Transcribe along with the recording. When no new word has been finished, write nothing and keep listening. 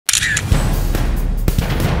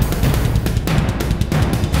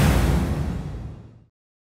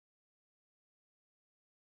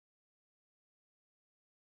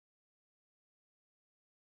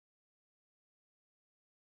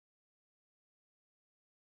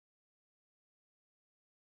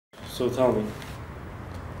So tell me,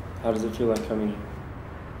 how does it feel like coming here?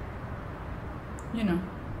 You know.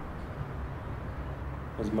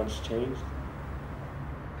 Has much changed?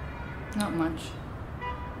 Not much.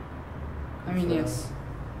 I mean, yes,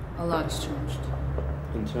 a lot has changed.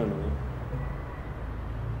 Internally?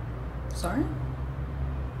 Sorry?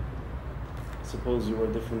 Suppose you were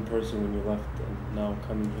a different person when you left and now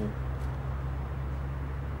coming here.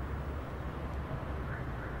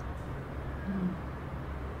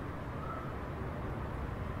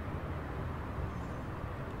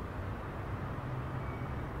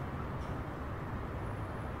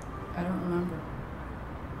 I don't remember.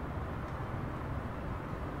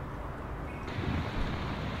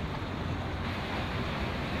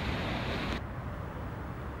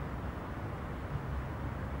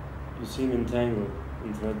 You seem entangled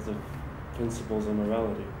in threads of principles and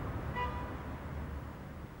morality.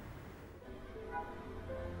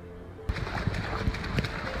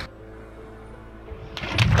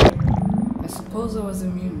 I suppose I was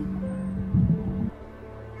immune.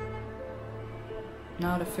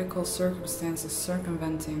 Now the fickle circumstances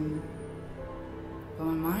circumventing, but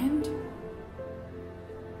my mind?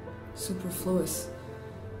 Superfluous.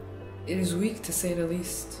 It is weak to say the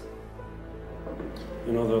least.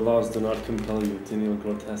 You know, their laws do not compel you to kneel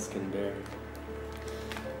grotesque and bare.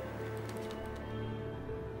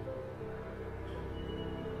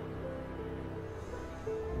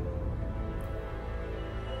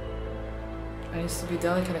 I used to be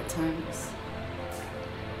delicate at times.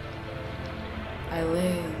 I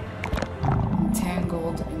lay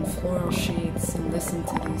entangled in floral sheets and listened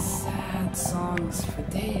to these sad songs for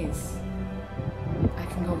days. I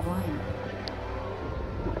can go blind.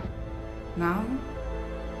 Now,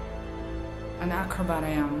 an acrobat I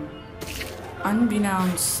am,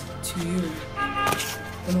 unbeknownst to you,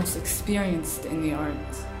 the most experienced in the art.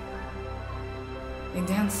 A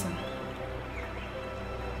dancer,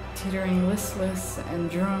 teetering listless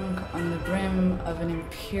and drunk on the brim of an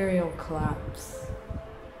imperial collapse.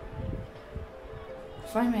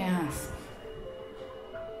 If I may ask,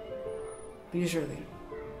 leisurely,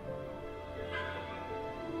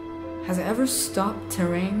 has it ever stopped to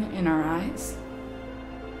rain in our eyes?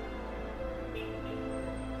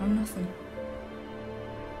 I'm nothing.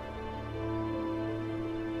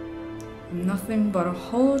 I'm nothing but a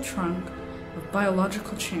hollow trunk of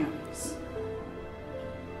biological chance.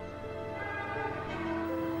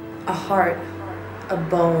 A heart, a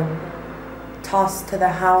bone, tossed to the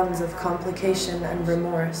hounds of complication and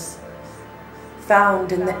remorse,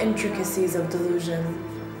 found in the intricacies of delusion,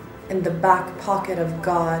 in the back pocket of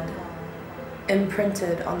God,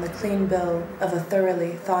 imprinted on the clean bill of a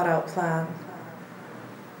thoroughly thought-out plan.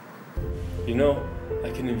 You know,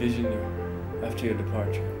 I can envision you after your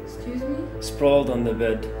departure. Excuse me? Sprawled on the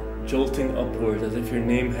bed, jolting upward as if your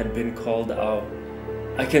name had been called out.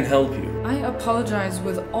 I can help you. I apologize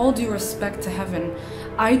with all due respect to heaven.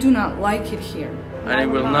 I do not like it here. And I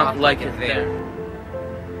will not like it there.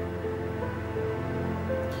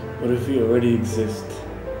 What if we already exist?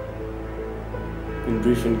 In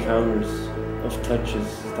brief encounters of touches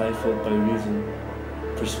stifled by reason,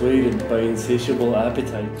 persuaded by insatiable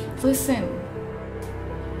appetite. Listen.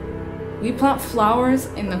 We plant flowers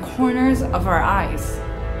in the corners of our eyes.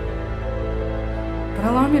 But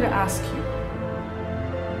allow me to ask you,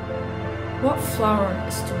 what flower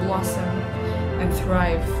is to blossom and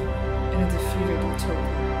thrive in a defeated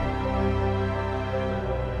utopia?